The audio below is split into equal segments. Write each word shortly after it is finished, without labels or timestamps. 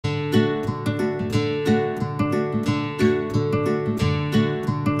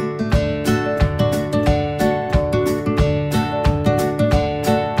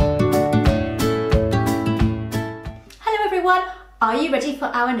ready for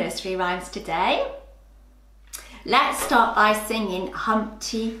our nursery rhymes today? Let's start by singing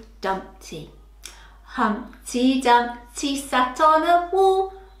Humpty Dumpty. Humpty Dumpty sat on a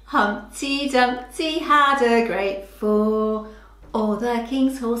wall. Humpty Dumpty had a great fall. All the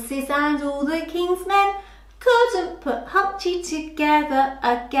king's horses and all the king's men couldn't put Humpty together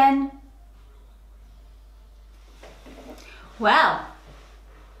again. Well,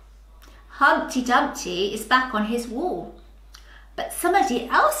 Humpty Dumpty is back on his wall, but somebody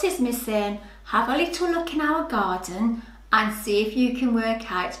else is missing. Have a little look in our garden and see if you can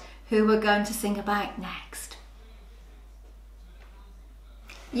work out who we're going to sing about next.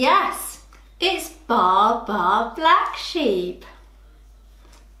 Yes, it's Baa Baa Black Sheep.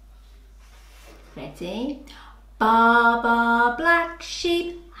 Ready? Baa Baa Black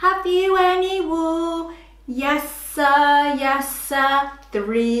Sheep, have you any wool? Yes sir,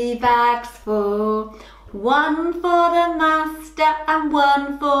 3 bags full. 1 for the master and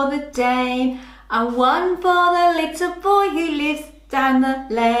 1 for the dame, and 1 for the little boy who lives down the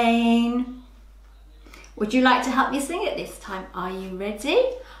lane. Would you like to help me sing it this time? Are you ready?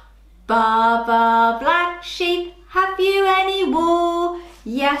 Baa Baa Black Sheep, have you any wool?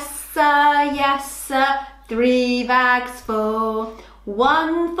 Yes sir, 3 bags full.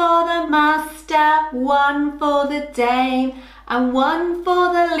 1 for the master, 1 for the dame, and 1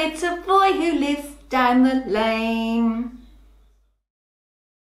 for the little boy who lives down the lane.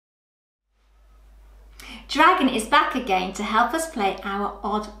 Dragon is back again to help us play our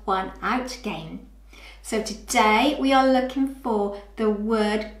odd one out game. So today we are looking for the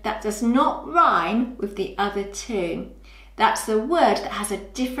word that does not rhyme with the other two. That's the word that has a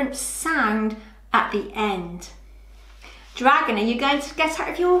different sound at the end. Dragon, are you going to get out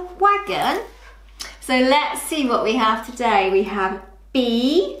of your wagon? So let's see what we have today. We have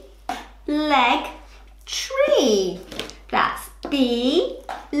bee, leg, tree. That's bee,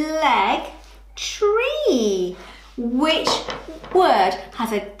 leg, tree. Which word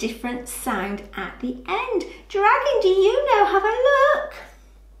has a different sound at the end? Dragon, do you know? Have a look.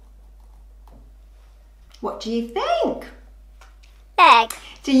 What do you think? Leg.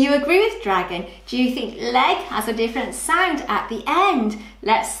 Do you agree with Dragon? Do you think leg has a different sound at the end?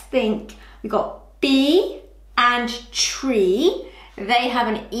 Let's think. We've got bee and tree. They have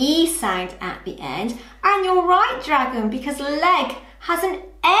an E sound at the end. And you're right, Dragon, because leg has an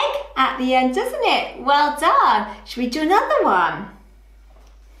egg at the end, doesn't it? Well done. Should we do another one?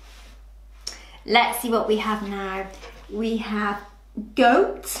 Let's see what we have now. We have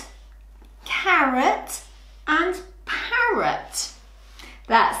goat, carrot, and parrot.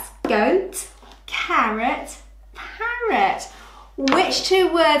 That's goat, carrot, parrot. Which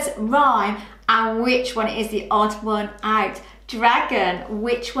 2 words rhyme and which one is the odd one out? Dragon,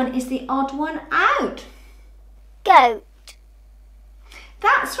 which one is the odd one out? Goat.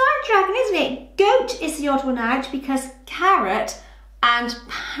 That's right, Dragon, isn't it? Goat is the odd one out because carrot and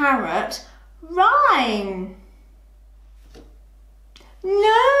parrot rhyme.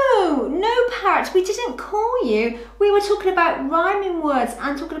 No, parrot, we didn't call you. We were talking about rhyming words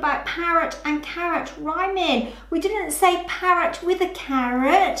and talking about parrot and carrot rhyming. We didn't say parrot with a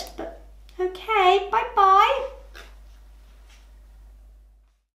carrot, but okay, bye-bye.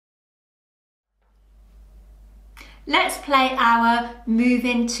 Let's play our move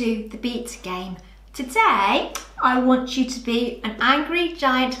into the beat game. Today, I want you to be an angry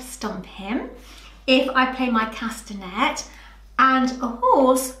giant stomp him if I play my castanet, and a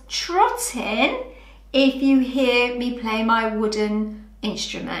horse trotting if you hear me play my wooden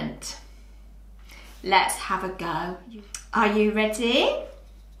instrument. Let's have a go. Are you ready?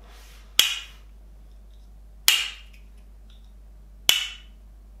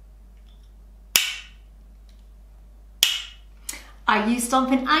 Are you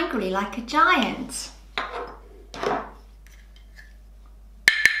stomping angrily like a giant?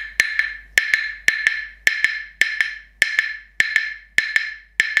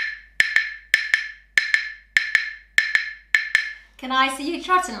 Can I see you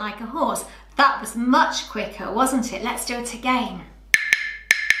trotting like a horse? That was much quicker, wasn't it? Let's do it again.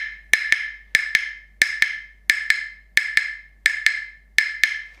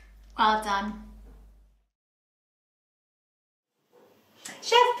 Well done.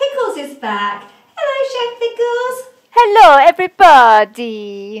 Chef Pickles is back. Hello, Chef Pickles. Hello,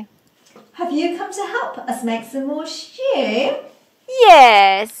 everybody. Have you come to help us make some more stew?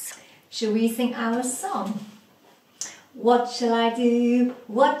 Yes. Shall we sing our song? What shall I do?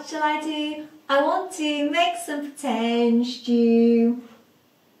 What shall I do? I want to make some pretend stew.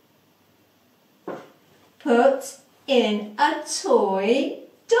 Put in a toy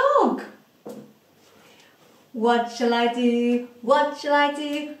dog. What shall I do? What shall I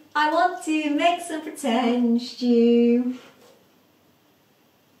do? I want to make some pretend stew.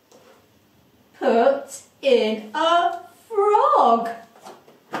 Put in a frog.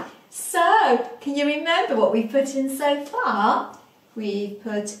 So, can you remember what we've put in so far? We've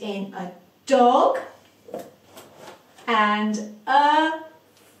put in a dog and a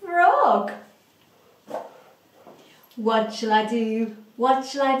frog. What shall I do? What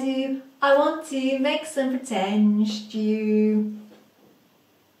shall I do? I want to make some pretend stew.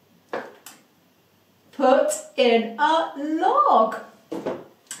 Put in a log.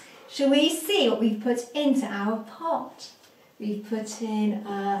 Shall we see what we've put into our pot? We've put in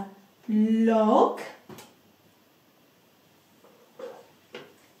a log,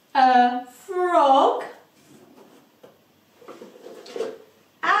 a frog,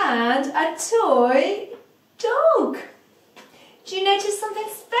 and a toy dog. Do you notice something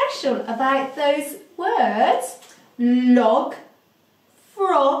special about those words? Log,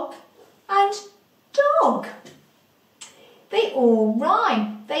 frog, and dog. They all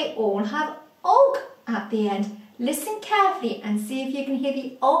rhyme. They all have og at the end. Listen carefully and see if you can hear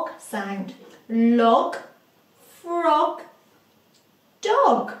the og sound. Log, frog,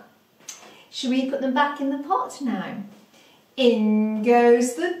 dog. Should we put them back in the pot now? In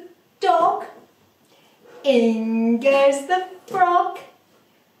goes the dog, in goes the frog,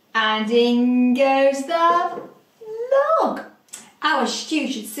 and in goes the log. Our stew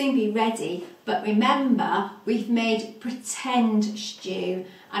should soon be ready, but remember, we've made pretend stew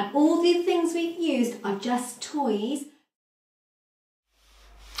and all the things we've used are just toys.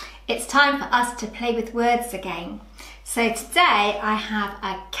 It's time for us to play with words again. So today I have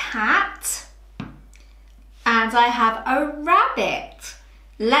a cat and I have a rabbit.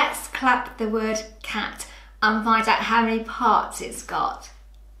 Let's clap the word cat and find out how many parts it's got.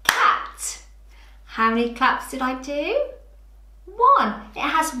 Cat. How many claps did I do? One. It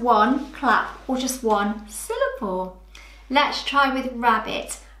has one clap or just one syllable. Let's try with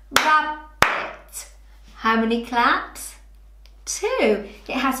rabbit. Rabbit. How many claps? Two.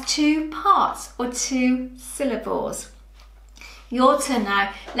 It has two parts or two syllables. Your turn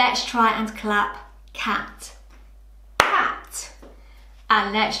now. Let's try and clap cat. Cat.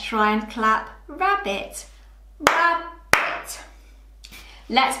 And let's try and clap rabbit. Rabbit.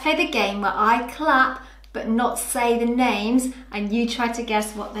 Let's play the game where I clap but not say the names and you try to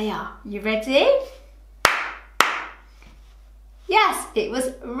guess what they are. You ready? Yes, it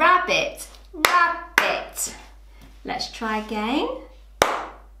was rabbit. Rabbit. Let's try again.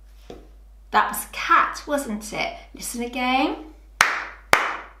 That was cat, wasn't it? Listen again.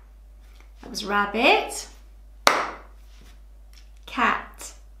 That was rabbit.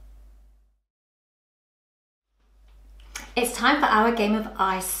 Cat. It's time for our game of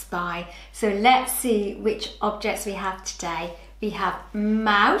I Spy. So let's see which objects we have today. We have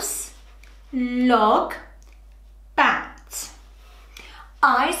mouse, log, bat.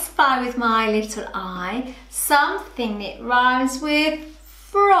 I spy with my little eye something that rhymes with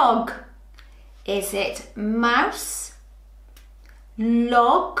frog. Is it mouse,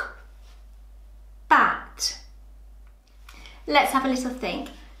 log, bat? Let's have a little think.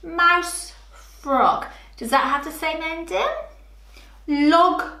 Mouse, frog. Does that have the same ending?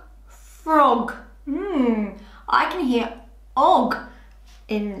 Log, frog. I can hear og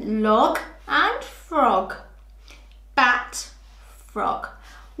in log and frog. Bat, frog.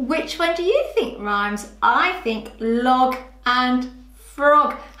 Which one do you think rhymes? I think log and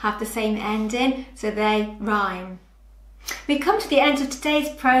frog have the same ending, so they rhyme. We've come to the end of today's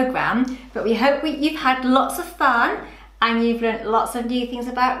programme, but we hope you've had lots of fun and you've learnt lots of new things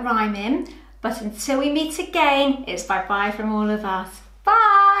about rhyming. But until we meet again, it's bye-bye from all of us.